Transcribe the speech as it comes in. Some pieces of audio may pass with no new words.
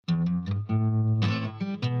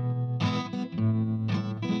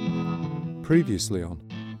Previously on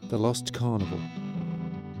The Lost Carnival.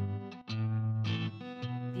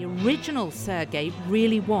 The original Sergei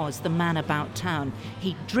really was the man about town.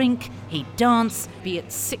 He'd drink, he'd dance, be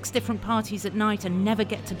at 6 different parties at night and never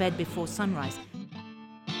get to bed before sunrise.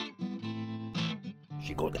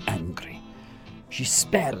 She got angry. She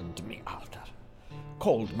spurned me after,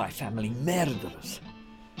 called my family murderers.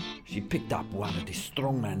 She picked up one of the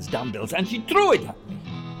strongman's dumbbells and she threw it at me.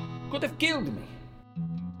 Could have killed me.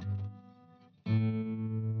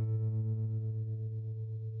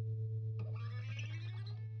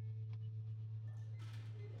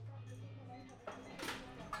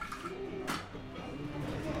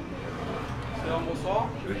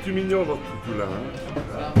 Tu m'ignores dans tout là,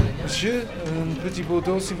 hein? Monsieur, un petit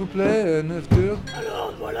Bordeaux s'il vous plaît, 9 d'heure.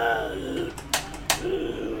 Alors voilà,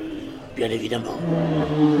 bien évidemment.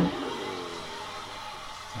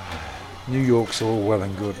 New York's all well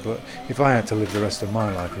and good, but if I had to live the rest of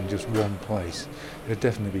my life in just one place, it'd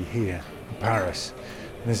definitely be here, in Paris.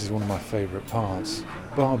 And this is one of my favourite parts.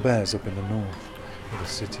 Barbès up in the north of the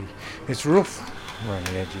city. It's rough around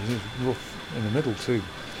the edges, it's rough in the middle too.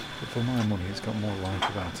 But for my money, it's got more life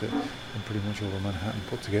about it than pretty much all of Manhattan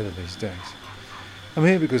put together these days. I'm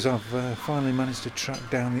here because I've finally managed to track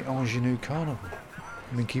down the Ingenue Carnival.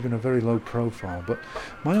 I've been keeping a very low profile, but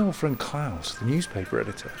my old friend Klaus, the newspaper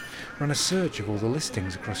editor, ran a search of all the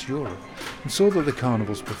listings across Europe and saw that the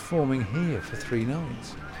carnival's performing here for 3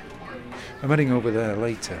 nights. I'm heading over there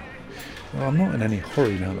later. Well, I'm not in any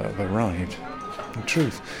hurry now that I've arrived. In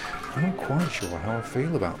truth, I'm not quite sure how I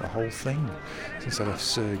feel about the whole thing since I left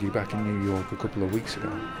Sergei back in New York a couple of weeks ago.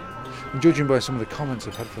 And judging by some of the comments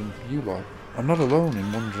I've had from you lot, I'm not alone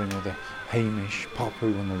in wondering whether Hamish,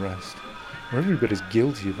 Popu and the rest are everybody's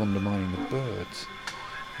guilty of undermining the birds.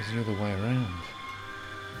 It's the other way around.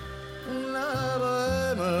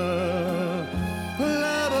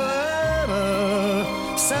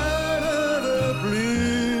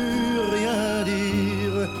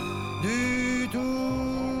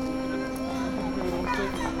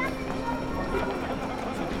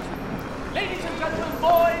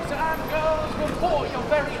 Before your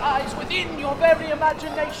very eyes, within your very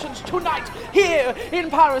imaginations, tonight, here in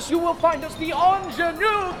Paris, you will find us the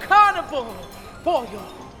Ingenue Carnival. For your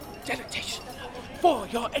delectation, for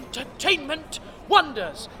your entertainment,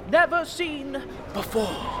 wonders never seen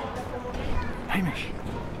before. Hamish!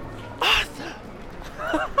 Arthur!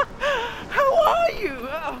 How are you?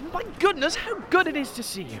 Oh, my goodness, how good it is to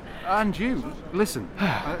see you. And you, listen,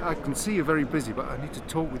 I can see you're very busy, but I need to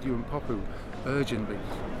talk with you and Popu urgently.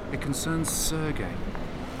 It concerns Sergei.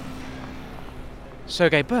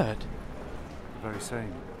 Sergei Bird? The very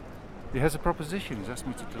same. He has a proposition he's asked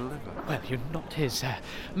me to deliver. Well, you're not his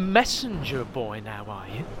messenger boy now, are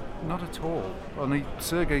you? Not at all. Only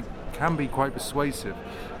Sergei can be quite persuasive.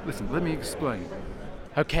 Listen, let me explain.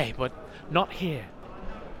 Okay, but not here.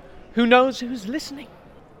 Who knows who's listening?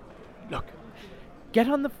 Look, get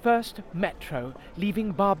on the first metro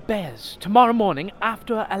leaving Barbès tomorrow morning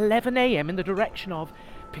after 11 a.m. in the direction of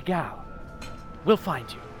Pigalle. We'll find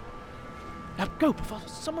you. Now go before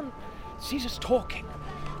someone sees us talking.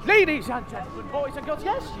 Ladies and gentlemen, boys and girls,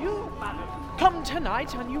 yes, you, madam, come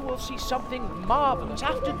tonight and you will see something marvellous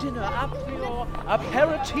after dinner, after your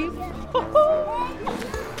aperitif.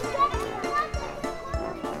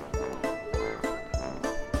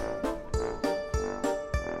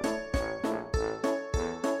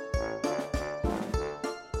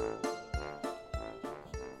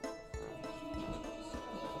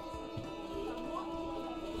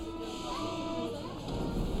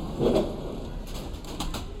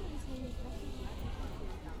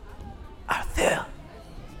 Arthur!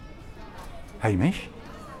 Hamish?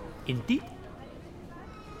 Indeed.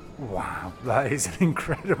 Wow, that is an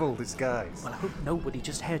incredible disguise. Well, I hope nobody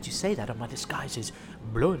just heard you say that, or my disguise is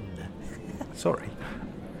blonde. Sorry.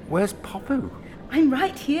 Where's Popu? I'm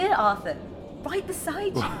right here, Arthur. Right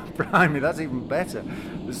beside you. Blimey, that's even better.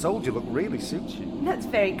 The soldier look really suits you. That's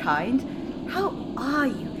very kind. How are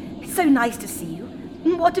you? It's so nice to see you.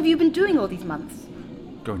 What have you been doing all these months?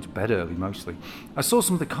 Going to bed early, mostly. I saw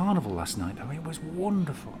some of the carnival last night, though. It was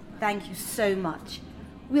wonderful. Thank you so much.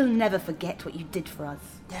 We'll never forget what you did for us.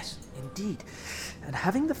 Yes, indeed. And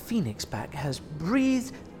having the Phoenix back has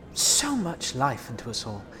breathed so much life into us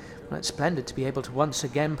all. Well, it's splendid to be able to once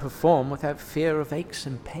again perform without fear of aches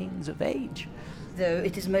and pains of age. Though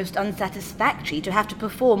it is most unsatisfactory to have to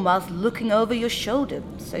perform whilst looking over your shoulder,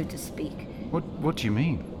 so to speak. What do you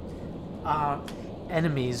mean? Our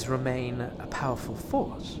enemies remain a powerful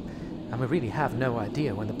force, and we really have no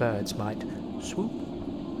idea when the birds might swoop.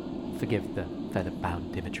 Forgive the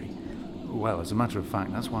feather-bound imagery. Well, as a matter of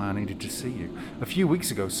fact, that's why I needed to see you. A few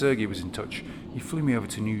weeks ago, Sergei was in touch. He flew me over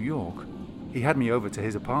to New York. He had me over to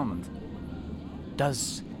his apartment.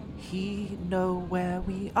 Does he know where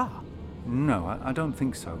we are? No, I don't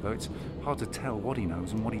think so, though it's hard to tell what he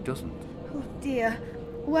knows and what he doesn't. Oh dear,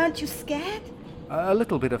 weren't you scared? A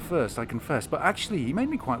little bit at first, I confess, but actually he made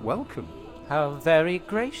me quite welcome. How very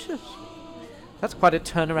gracious. That's quite a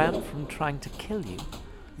turnaround from trying to kill you.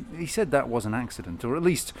 He said that was an accident, or at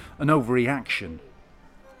least an overreaction.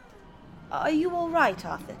 Are you all right,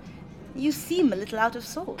 Arthur? You seem a little out of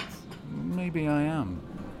sorts. Maybe I am.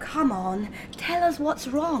 Come on, tell us what's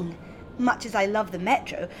wrong. Much as I love the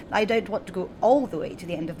metro, I don't want to go all the way to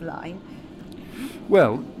the end of the line.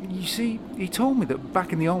 Well, you see, he told me that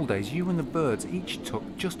back in the old days, you and the birds each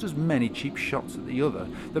took just as many cheap shots at the other,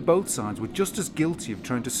 that both sides were just as guilty of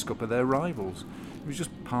trying to scupper their rivals. It was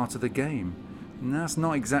just part of the game. And that's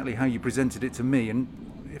not exactly how you presented it to me, and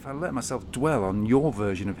if I let myself dwell on your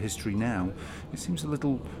version of history now, it seems a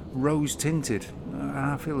little rose-tinted.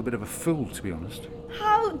 I feel a bit of a fool, to be honest.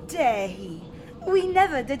 How dare he? We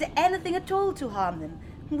never did anything at all to harm them.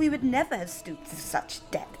 We would never have stooped to such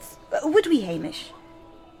depths. Would we, Hamish?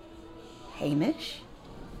 Hamish?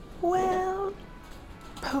 Well,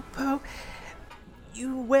 Popo,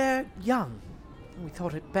 you were young. We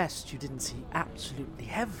thought it best you didn't see absolutely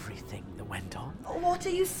everything that went on. What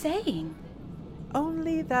are you saying?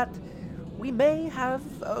 Only that we may have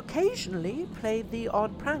occasionally played the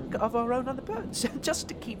odd prank of our own on the birds, just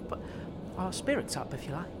to keep our spirits up, if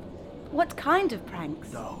you like. What kind of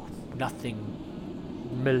pranks? No, nothing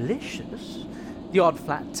malicious. The odd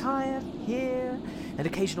flat tire here, an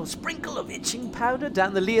occasional sprinkle of itching powder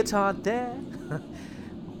down the leotard there.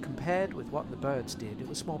 Compared with what the birds did, it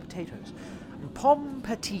was small potatoes. Pomme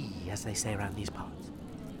petit, as they say around these parts.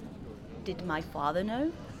 Did my father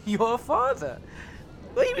know? Your father?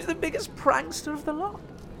 Well, he was the biggest prankster of the lot.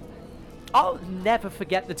 I'll never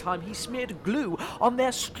forget the time he smeared glue on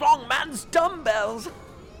their strong man's dumbbells.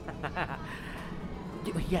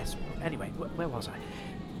 Yes, anyway, where was I?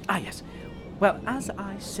 Ah, yes. Well, as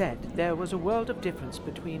I said, there was a world of difference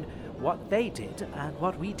between what they did and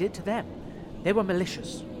what we did to them. They were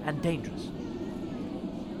malicious and dangerous.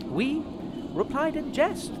 We replied in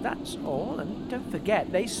jest, that's all, and don't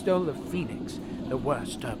forget, they stole the Phoenix, the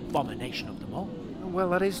worst abomination of them all. Well,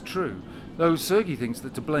 that is true, though Sergei thinks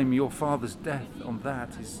that to blame your father's death on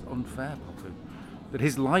that is unfair, Popu. That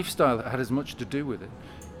his lifestyle had as much to do with it.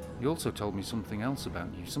 He also told me something else about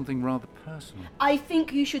you, something rather personal. I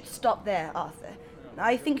think you should stop there, Arthur.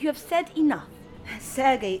 I think you have said enough.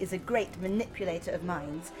 Sergei is a great manipulator of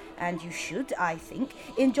minds, and you should, I think,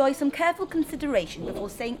 enjoy some careful consideration before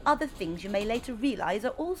saying other things you may later realize are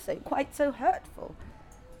also quite so hurtful.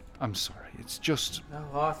 I'm sorry, it's just... No,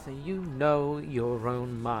 Arthur, you know your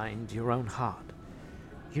own mind, your own heart.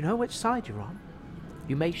 You know which side you're on.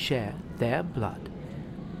 You may share their blood,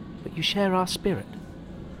 but you share our spirit.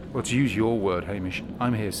 Well, to use your word, Hamish,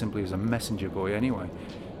 I'm here simply as a messenger boy anyway.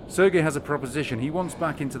 Sergei has a proposition. He wants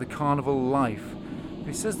back into the Carnival life.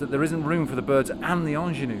 He says that there isn't room for the birds and the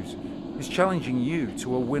ingenues. He's challenging you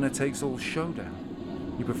to a winner-takes-all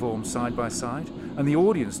showdown. You perform side by side, and the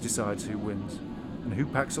audience decides who wins and who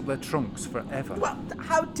packs up their trunks forever. Well,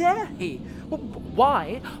 how dare he?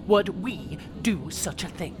 Why would we do such a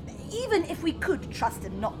thing? Even if we could trust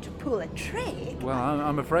him not to pull a trick. Well,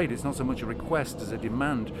 I'm afraid it's not so much a request as a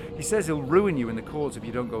demand. He says he'll ruin you in the courts if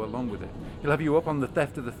you don't go along with it. He'll have you up on the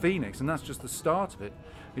theft of the Phoenix, and that's just the start of it.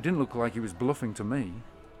 It didn't look like he was bluffing to me.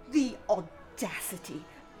 The audacity.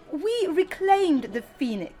 We reclaimed the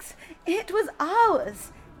Phoenix. It was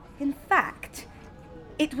ours. In fact,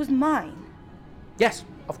 it was mine. Yes,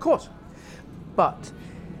 of course. But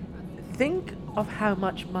think of how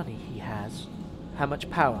much money he has, how much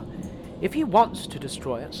power. If he wants to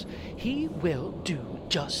destroy us, he will do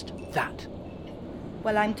just that.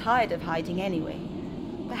 Well, I'm tired of hiding anyway.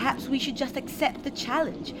 Perhaps we should just accept the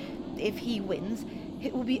challenge. If he wins,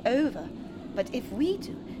 it will be over. But if we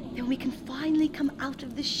do, then we can finally come out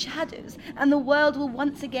of the shadows, and the world will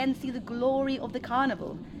once again see the glory of the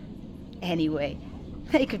Carnival. Anyway,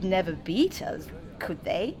 they could never beat us, could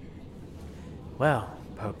they? Well,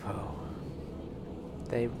 Popo,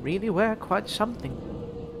 they really were quite something.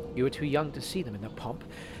 You were too young to see them in their pomp,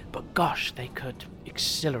 but gosh, they could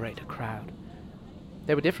exhilarate a crowd.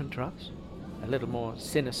 They were different to us, a little more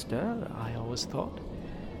sinister, I always thought.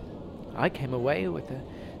 I came away with a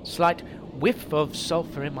slight whiff of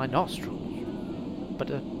sulphur in my nostrils, but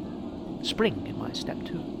a spring in my step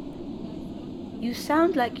too. You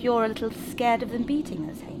sound like you're a little scared of them beating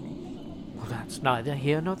us, Hamish. Well, that's neither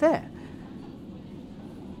here nor there.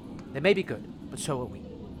 They may be good, but so are we.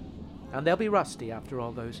 and they'll be rusty after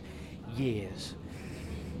all those years.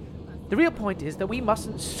 The real point is that we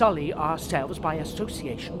mustn't sully ourselves by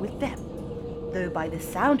association with them. Though by the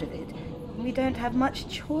sound of it, we don't have much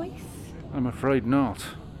choice. I'm afraid not.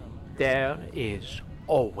 There is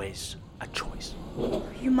always a choice.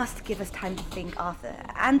 You must give us time to think, Arthur,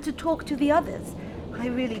 and to talk to the others. I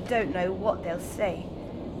really don't know what they'll say.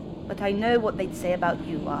 But I know what they'd say about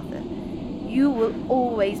you, Arthur. You will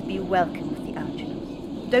always be welcome with the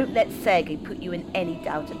Angelus. Don't let Sergei put you in any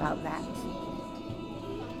doubt about that.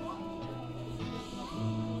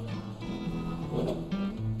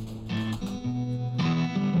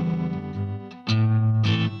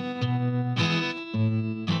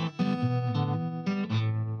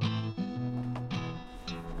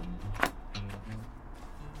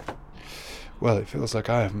 Well, it feels like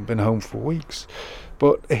I haven't been home for weeks.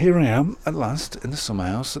 But here I am, at last, in the summer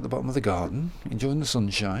house at the bottom of the garden, enjoying the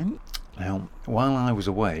sunshine. Now, while I was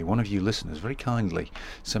away, one of you listeners very kindly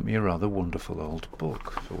sent me a rather wonderful old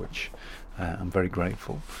book, for which I'm very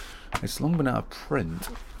grateful. It's long been out of print,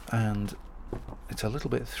 and it's a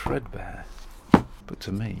little bit threadbare. But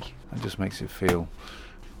to me, that just makes it feel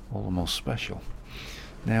all the more special.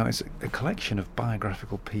 Now, it's a collection of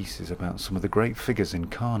biographical pieces about some of the great figures in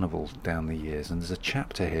Carnival down the years, and there's a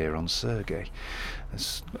chapter here on Sergei.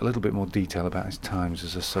 There's a little bit more detail about his times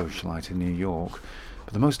as a socialite in New York.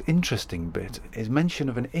 But the most interesting bit is mention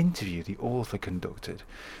of an interview the author conducted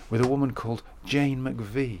with a woman called Jane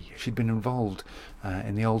McVie. She'd been involved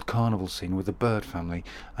in the old Carnival scene with the Bird family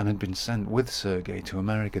and had been sent with Sergei to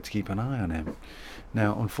America to keep an eye on him.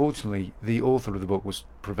 Now, unfortunately, the author of the book was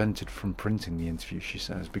prevented from printing the interview, she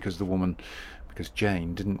says, because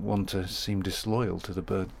Jane didn't want to seem disloyal to the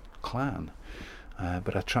Bird clan.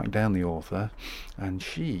 But I tracked down the author, and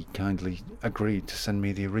she kindly agreed to send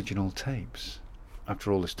me the original tapes.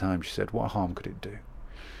 After all this time, she said, what harm could it do?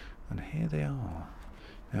 And here they are.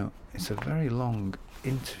 Now, it's a very long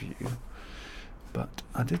interview, but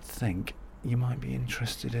I did think you might be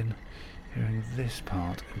interested in hearing this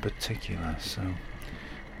part in particular, so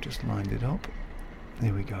just lined it up.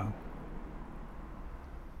 Here we go.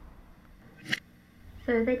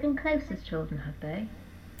 So they've been close as children, have they?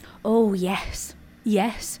 Oh, yes.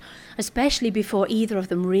 Yes. Especially before either of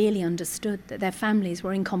them really understood that their families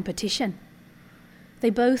were in competition. They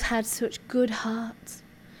both had such good hearts.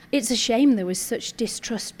 It's a shame there was such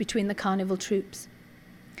distrust between the Carnival troops.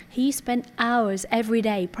 He spent hours every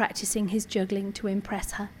day practicing his juggling to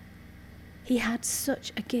impress her. He had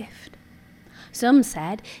such a gift. Some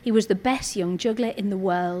said he was the best young juggler in the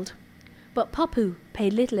world. But Popu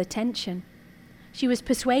paid little attention. She was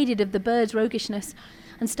persuaded of the bird's roguishness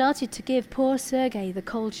and started to give poor Sergei the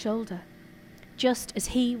cold shoulder, just as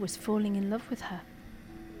he was falling in love with her.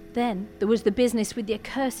 Then there was the business with the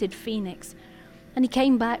accursed phoenix, and he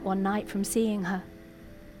came back one night from seeing her.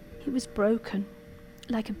 He was broken,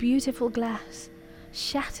 like a beautiful glass,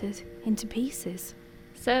 shattered into pieces.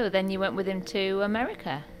 So then you went with him to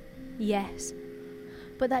America? Yes,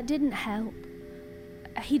 but that didn't help.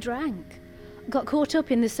 He drank, got caught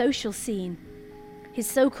up in the social scene. His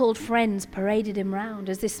so-called friends paraded him round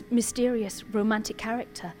as this mysterious romantic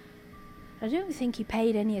character. I don't think he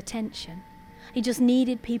paid any attention. He just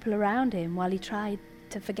needed people around him while he tried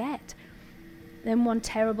to forget. Then one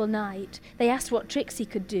terrible night, they asked what tricks he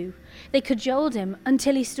could do. They cajoled him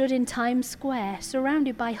until he stood in Times Square,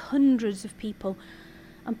 surrounded by hundreds of people,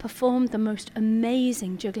 and performed the most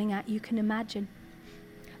amazing juggling act you can imagine.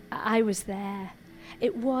 I was there.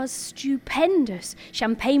 It was stupendous.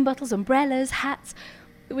 Champagne bottles, umbrellas, hats.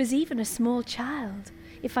 There was even a small child,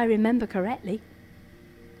 if I remember correctly.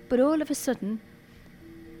 But all of a sudden,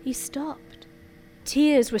 he stopped.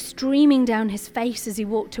 Tears were streaming down his face as he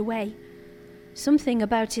walked away. Something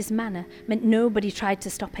about his manner meant nobody tried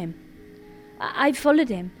to stop him. I followed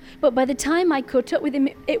him, but by the time I caught up with him,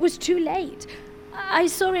 it was too late. I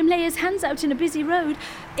saw him lay his hands out in a busy road.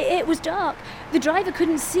 It was dark. The driver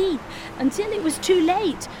couldn't see until it was too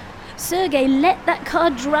late. Sergei let that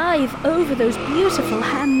car drive over those beautiful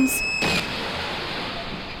hands.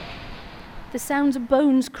 The sounds of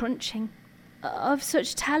bones crunching, of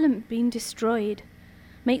such talent being destroyed,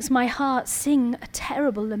 makes my heart sing a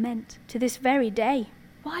terrible lament to this very day.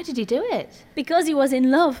 Why did he do it? Because he was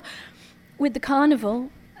in love with the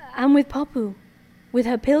Carnival and with Popu, with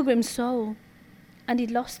her pilgrim soul, and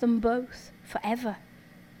he'd lost them both forever.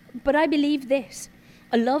 But I believe this,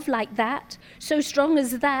 a love like that, so strong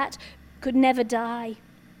as that, could never die.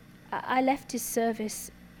 I left his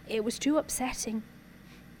service. It was too upsetting.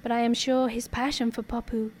 But I am sure his passion for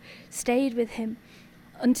Popu stayed with him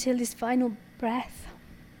until his final breath.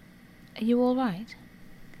 Are you all right?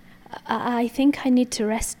 I think I need to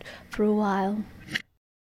rest for a while.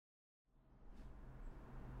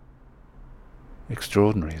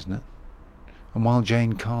 Extraordinary, isn't it? And while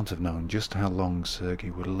Jane can't have known just how long Sergei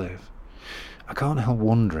would live, I can't help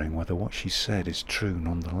wondering whether what she said is true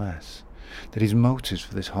nonetheless, that his motives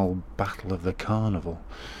for this whole battle of the carnival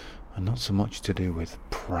are not so much to do with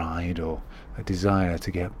pride or a desire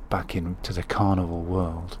to get back into the carnival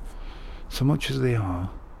world, so much as they are,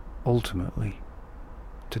 ultimately,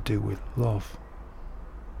 to do with love.